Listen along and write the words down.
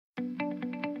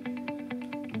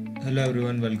Hello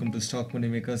everyone, welcome to stock money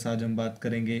makers. आज हम बात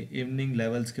करेंगे इवनिंग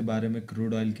लेवल्स के बारे में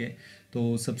क्रूड ऑयल के।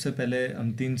 तो सबसे पहले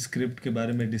हम तीन स्क्रिप्ट के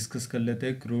बारे में डिस्कस कर लेते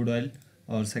हैं। क्रूड ऑयल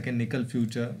और सेकंड निकल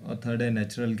फ्यूचर और थर्ड है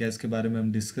नेचुरल गैस के बारे में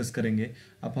हम डिस्कस करेंगे।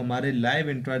 आप हमारे लाइव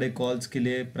इंट्राडे कॉल्स के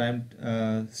लिए प्राइम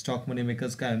स्टॉक मनी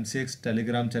मेकर्स का MCX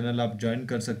टेलीग्राम चैनल आप ज्वाइन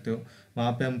कर सकते हो।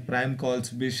 वहाँ पे हम प्राइम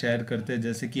कॉल्स भी शेयर करते हैं,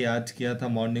 जैसे कि आज किया था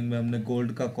मॉर्निंग में हमने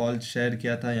गोल्ड का कॉल शेयर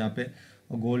किया था यहाँ पे,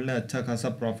 और गोल्ड ने अच्छा खासा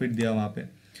प्रॉफिट दिया वहाँ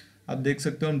पे। आप देख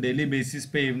सकते हो हम डेली बेसिस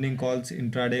पे इवनिंग कॉल्स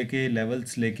इंट्राडे के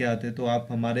लेवल्स लेके आते हैं। तो आप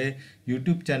हमारे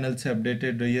यूट्यूब चैनल से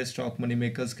अपडेटेड रहिए। स्टॉक मनी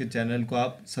मेकर्स के चैनल को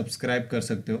आप सब्सक्राइब कर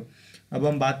सकते हो। अब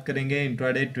हम बात करेंगे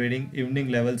इंट्राडे ट्रेडिंग इवनिंग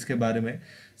लेवल्स के बारे में।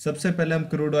 सबसे पहले हम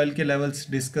क्रूड ऑयल के लेवल्स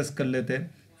डिस्कस कर लेते हैं।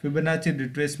 फिबोनाची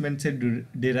रिट्रेसमेंट से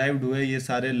डिराइव्ड हुए ये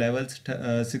सारे लेवल्स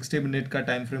 60 मिनट का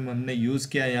टाइम फ्रेम हमने यूज़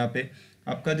किया है यहाँ पे।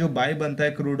 आपका जो बाय बनता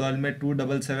है क्रूड ऑयल में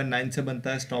 2779 से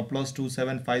बनता है। स्टॉप लॉस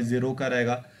 2750 का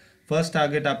रहेगा। फर्स्ट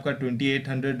टारगेट आपका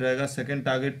 2800 रहेगा। सेकंड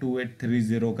टारगेट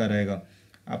 2830 का रहेगा।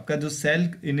 आपका जो सेल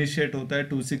इनिशिएट होता है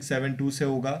 2672 से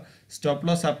होगा। स्टॉप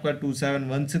लॉस आपका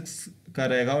 2716 का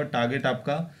रहेगा और टारगेट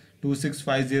आपका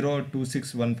 2650 और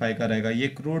 2615 का रहेगा। ये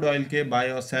क्रूड ऑयल के बाय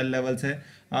और सेल लेवल्स है।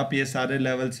 आप ये सारे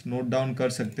लेवल्स नोट डाउन कर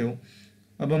सकते हो।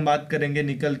 अब हम बात करेंगे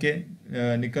निकल के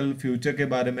निकल फ्यूचर के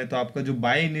बारे में। तो आपका जो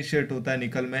बाय इनिशिएट होता है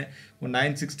निकल में वो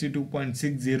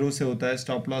 962.60 से होता है।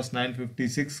 स्टॉप लॉस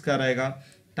 956 का रहेगा।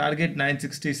 टारगेट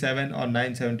 967 और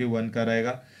 971 का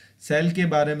रहेगा। सेल के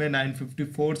बारे में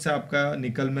 954 से आपका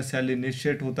निकल में सेल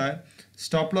इनिशिएट होता है।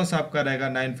 स्टॉप लॉस आपका रहेगा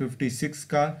 956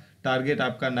 का। टारगेट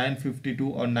आपका 952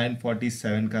 और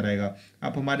 947 का रहेगा।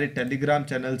 आप हमारे टेलीग्राम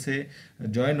चैनल से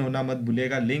ज्वाइन होना मत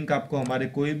भूलिएगा। लिंक आपको हमारे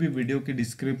कोई भी वीडियो की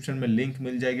डिस्क्रिप्शन में लिंक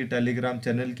मिल जाएगी टेलीग्राम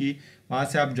चैनल की। वहाँ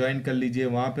से आप ज्वाइन कर लीजिए।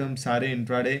 वहाँ पे हम सारे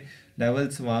इंट्राडे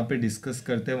लेवल्स वहाँ पे डिस्कस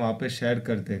करते हैं, वहाँ पे शेयर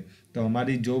करते हैं। तो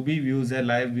हमारी जो भी व्यूज़ है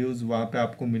लाइव व्यूज़ वहाँ पे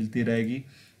आपको मिलती रहेगी।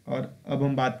 और अब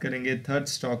हम बात करेंगे थर्ड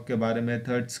स्टॉक के बारे में,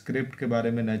 थर्ड स्क्रिप्ट के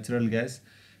बारे में, नेचुरल गैस।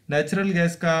 नेचुरल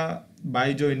गैस का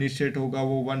बाई जो इनिशिएट होगा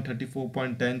वो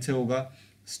 134.10 से होगा।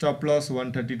 स्टॉप लॉस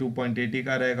 132.80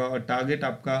 का रहेगा और टारगेट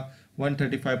आपका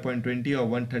 135.20 और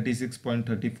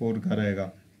 136.34 का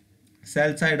रहेगा।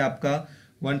 सेल साइड आपका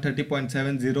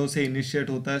 130.70 से इनिशिएट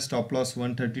होता है। स्टॉप लॉस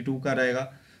 132 का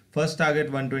रहेगा। फर्स्ट टारगेट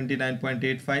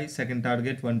 129.85, सेकंड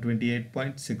टारगेट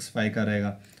 128.65 का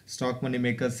रहेगा। स्टॉक मनी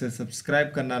मेकर्स से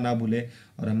सब्सक्राइब करना ना भूले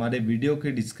और हमारे वीडियो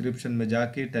के डिस्क्रिप्शन में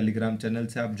जाके टेलीग्राम चैनल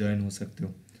से आप ज्वाइन हो सकते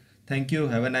हो। Thank you,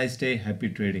 have a nice day, happy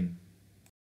trading.